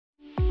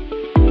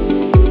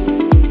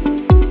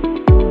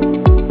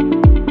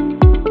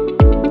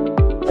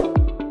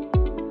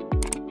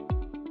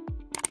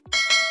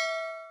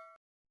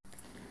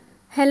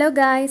Hello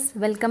guys,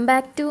 welcome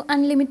back to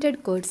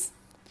Unlimited Codes.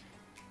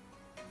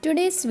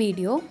 Today's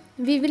video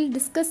we will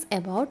discuss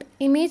about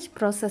image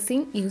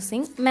processing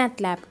using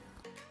MATLAB.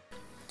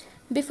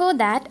 Before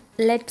that,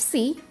 let's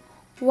see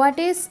what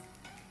is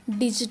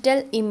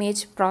digital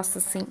image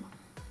processing.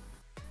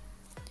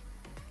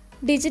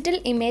 Digital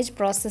image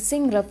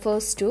processing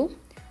refers to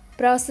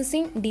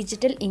processing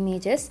digital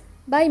images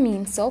by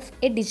means of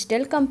a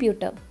digital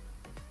computer.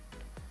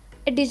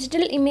 A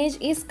digital image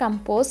is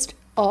composed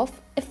of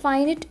a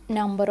finite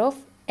number of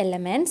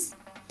elements,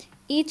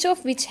 each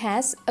of which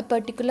has a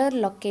particular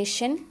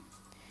location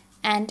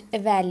and a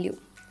value.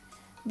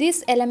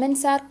 These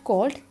elements are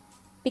called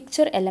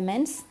picture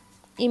elements,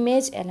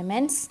 image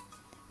elements,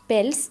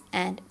 pels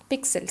and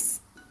pixels.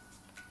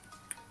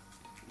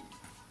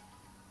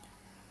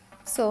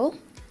 So,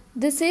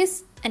 this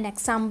is an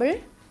example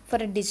for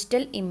a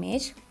digital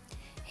image.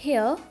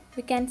 Here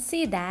we can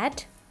see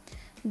that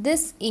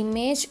this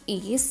image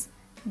is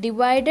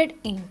divided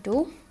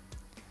into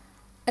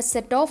a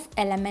set of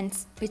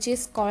elements which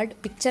is called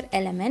picture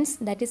elements,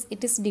 that is,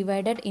 it is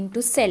divided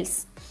into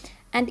cells,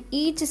 and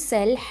each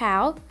cell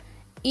have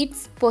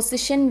its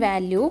position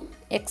value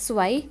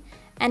xy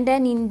and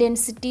an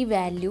intensity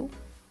value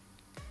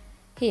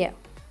here.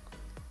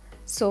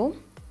 So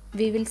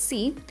we will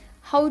see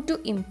how to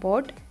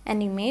import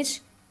an image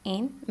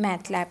in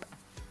MATLAB.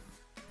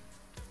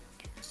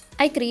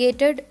 I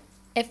created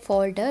a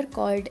folder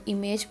called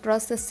image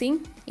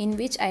processing in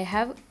which I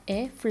have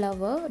a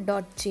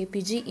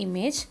flower.jpg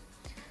image.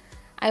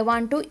 I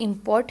want to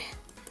import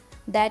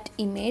that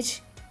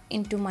image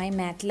into my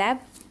MATLAB.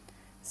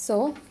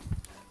 So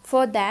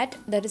for that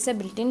there is a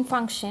built-in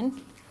function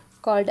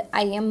called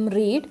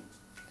imread.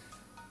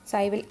 So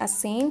I will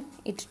assign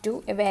it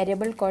to a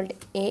variable called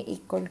a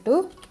equal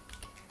to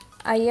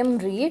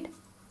imread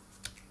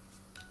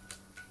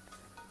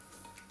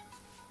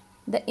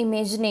the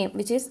image name,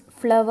 which is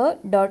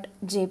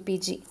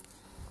flower.jpg.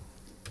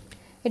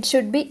 It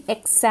should be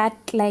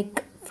exact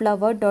like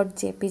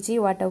flower.jpg.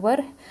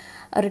 Whatever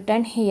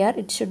written here,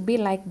 it should be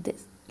like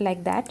this,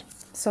 like that.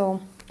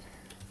 So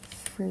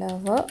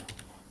flower.jpg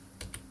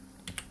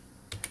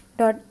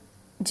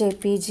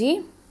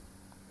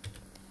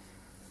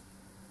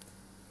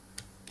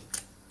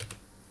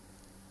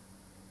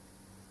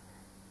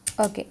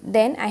okay,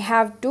 then I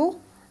have to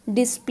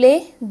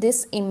display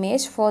this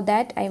image. For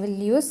that I will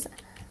use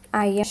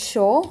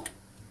show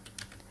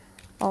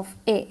of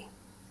a.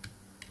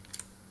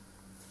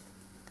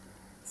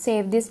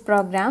 Save this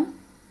program.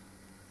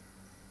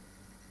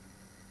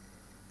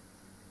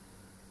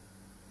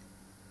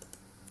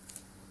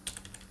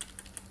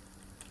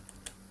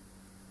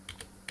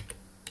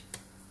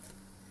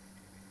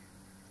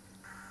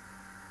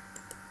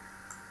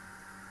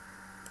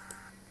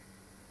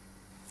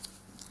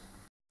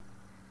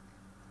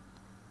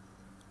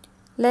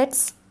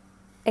 Let's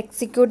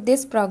execute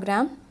this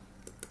program.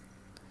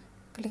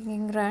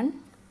 Clicking run.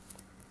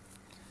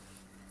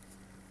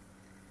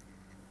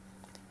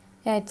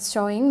 Yeah, it's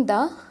showing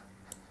the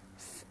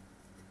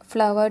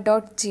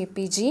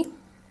flower.jpg.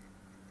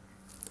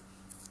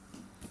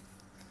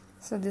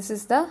 So this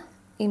is the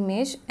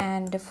image,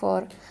 and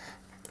for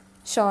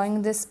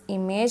showing this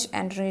image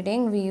and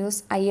reading we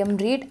use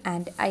imread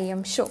and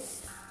imshow.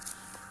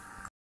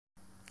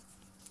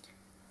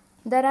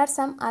 There are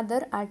some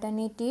other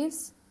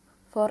alternatives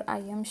for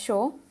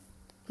imshow.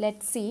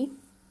 Let's see.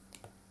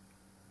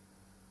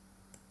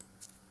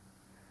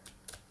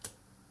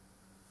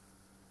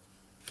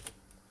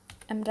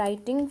 I'm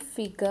writing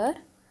figure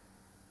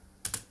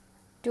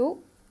to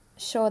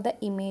show the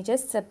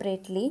images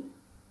separately.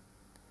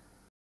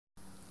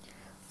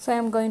 So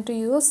I'm going to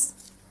use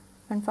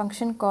one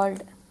function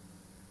called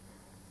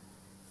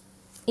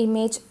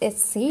image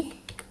sc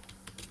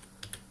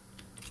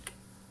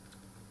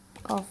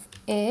of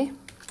a.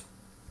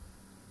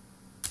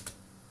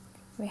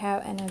 We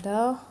have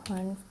another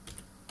one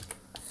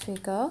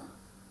figure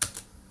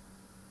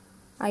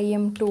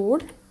tool.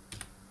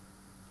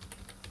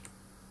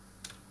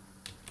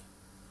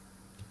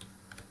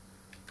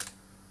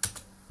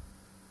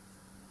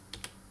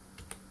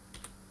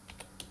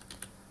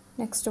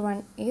 Next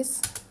one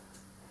is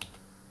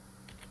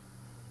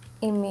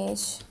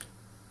image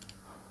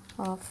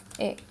of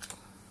a.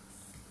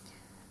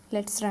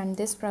 Let's run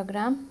this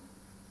program.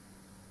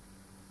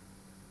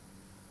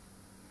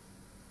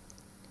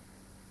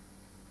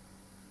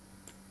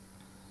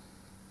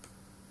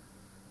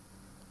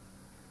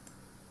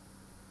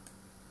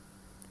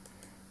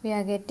 We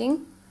are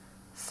getting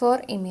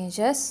 4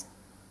 images.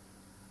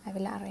 I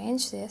will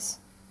arrange this.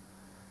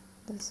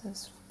 This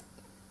is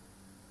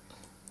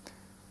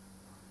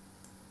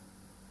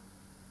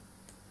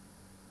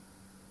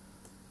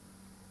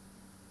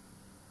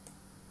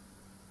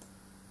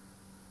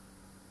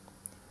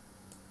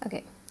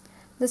okay.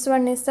 This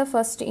one is the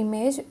first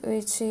image,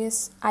 which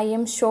is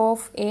show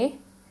of a,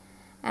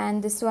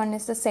 and this one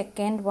is the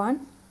second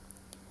one,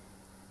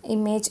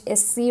 image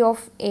sc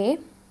of a.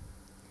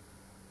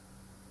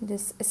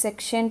 This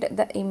sectioned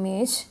the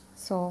image.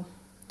 So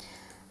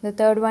the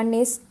third one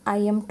is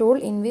tool,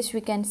 in which we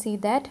can see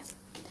that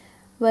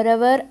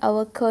wherever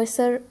our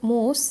cursor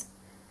moves,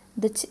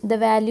 the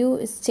value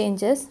is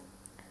changes.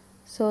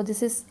 So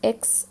this is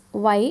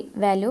XY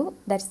value,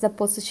 that's the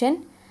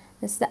position.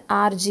 This is the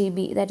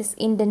RGB, that is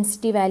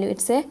intensity value.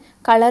 It's a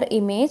color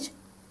image,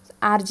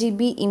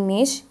 RGB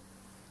image.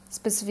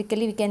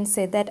 Specifically we can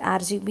say that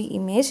RGB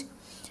image.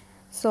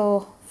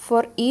 So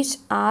for each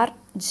R,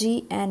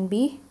 G and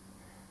B,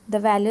 the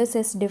values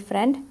is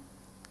different.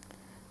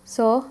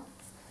 So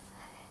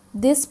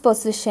this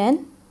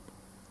position,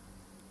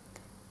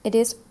 it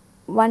is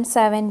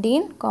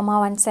 117,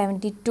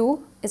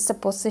 172 is the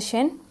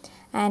position,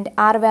 and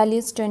R value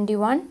is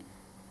 21,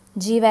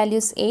 G value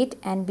is 8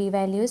 and B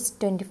value is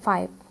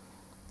 25.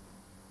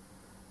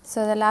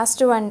 So the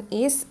last one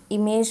is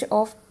image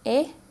of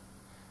A,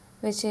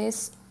 which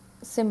is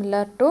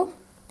similar to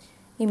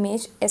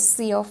image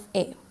SC of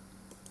A.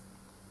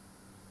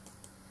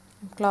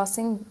 I'm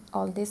closing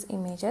all these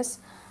images.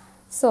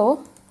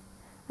 So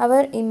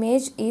our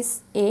image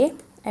is A.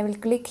 I will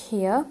click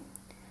here.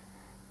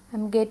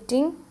 I'm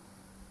getting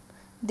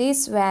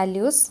these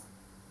values,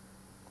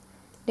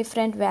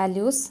 different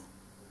values.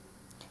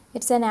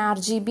 It's an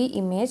RGB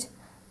image.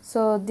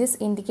 So this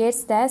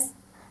indicates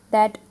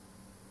that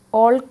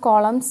all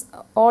columns,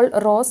 all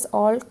rows,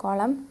 all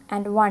column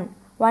and 1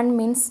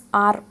 means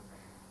R.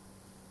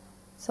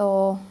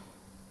 So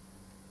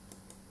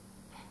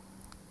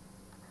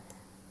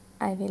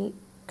I will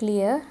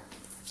clear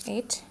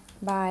it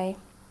by,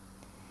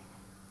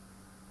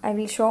 I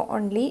will show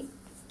only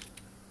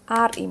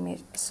R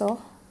image.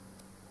 So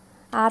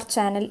R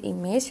channel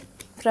image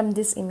from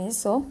this image.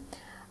 So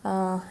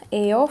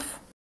A of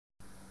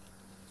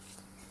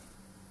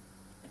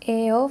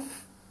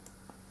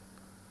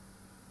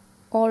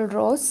all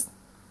rows,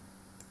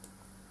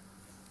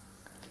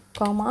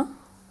 comma,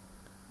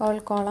 all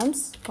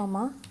columns,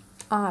 comma,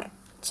 R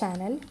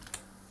channel.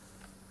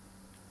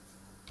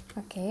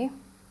 Okay.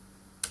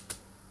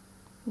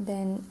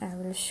 Then I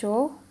will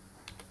show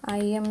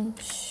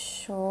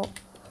show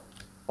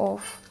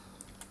of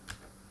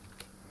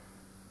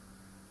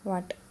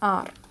what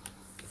R.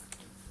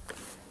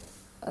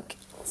 Okay.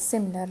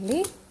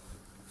 Similarly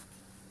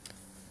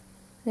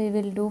we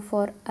will do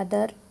for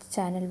other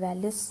channel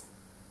values.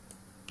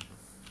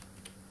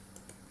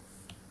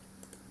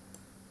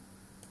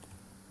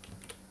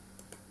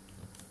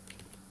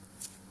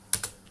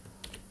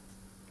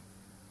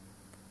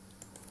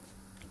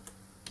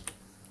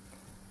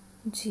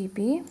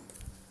 GB,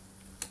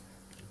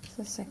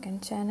 so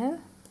second channel,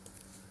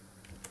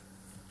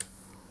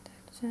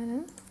 third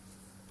channel,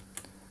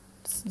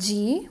 it's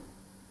G,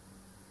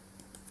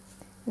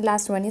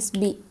 last one is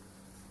B.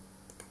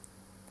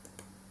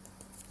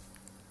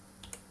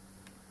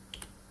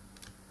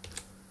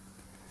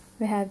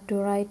 We have to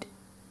write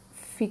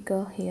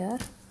figure here.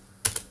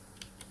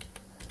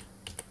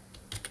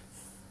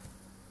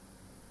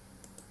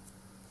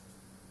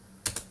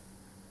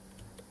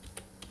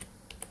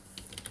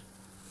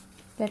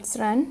 Let's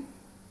run.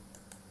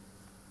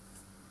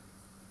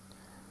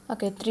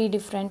 Okay, 3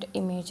 different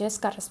images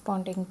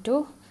corresponding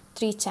to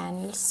 3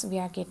 channels we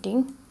are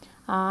getting,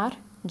 R,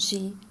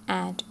 G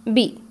and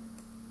B.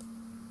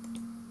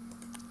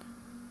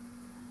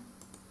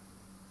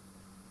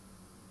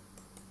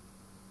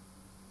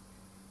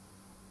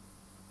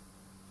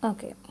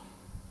 Okay,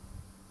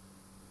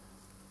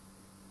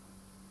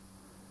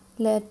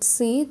 let's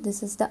see,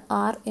 this is the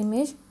R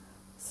image.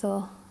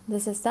 So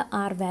this is the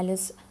R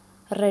values,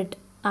 red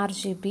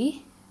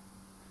RGB,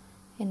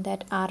 in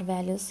that R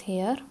values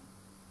here.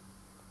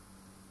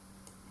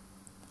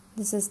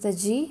 This is the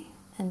G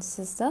and this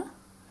is the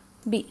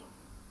B.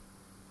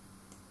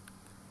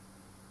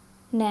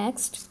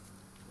 Next,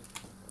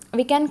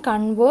 we can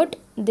convert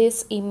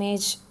this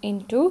image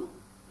into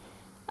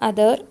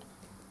other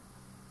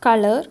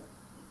color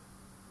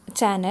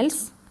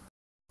channels.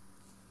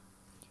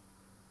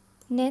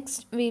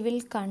 Next, we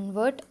will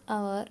convert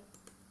our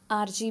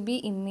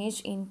RGB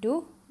image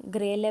into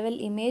gray level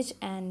image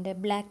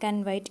and black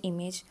and white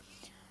image.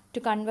 To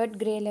convert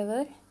gray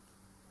level,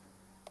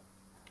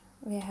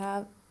 we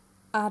have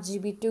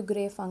RGB to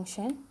gray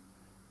function.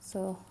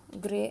 So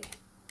gray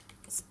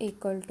is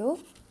equal to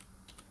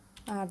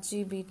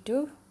RGB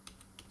to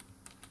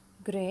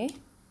gray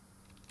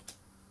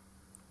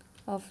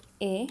of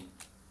A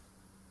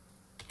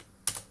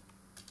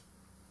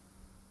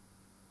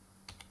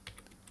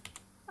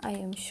I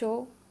am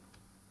show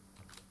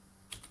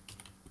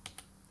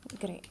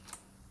gray.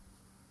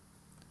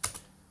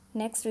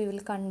 Next we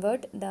will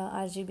convert the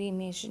RGB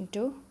image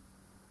into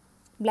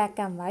black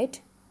and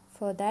white.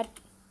 For that,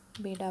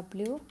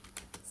 BW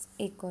is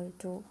equal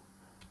to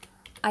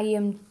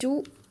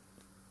IM2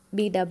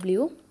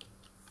 BW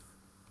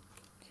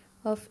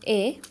of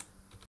A.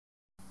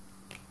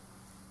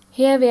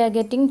 Here we are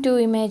getting 2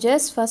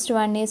 images. First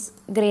one is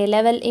gray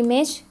level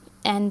image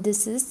and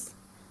this is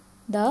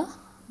the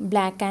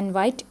black and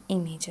white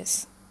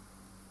images.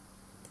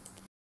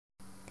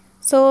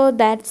 So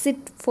that's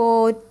it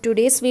for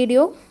today's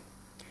video.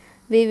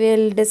 We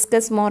will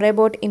discuss more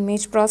about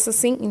image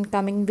processing in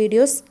coming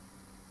videos.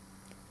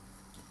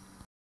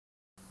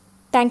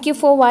 Thank you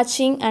for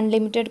watching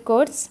Unlimited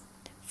Codes.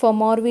 For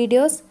more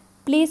videos,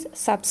 please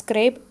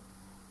subscribe,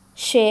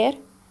 share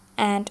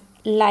and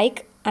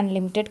like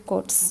Unlimited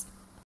Codes.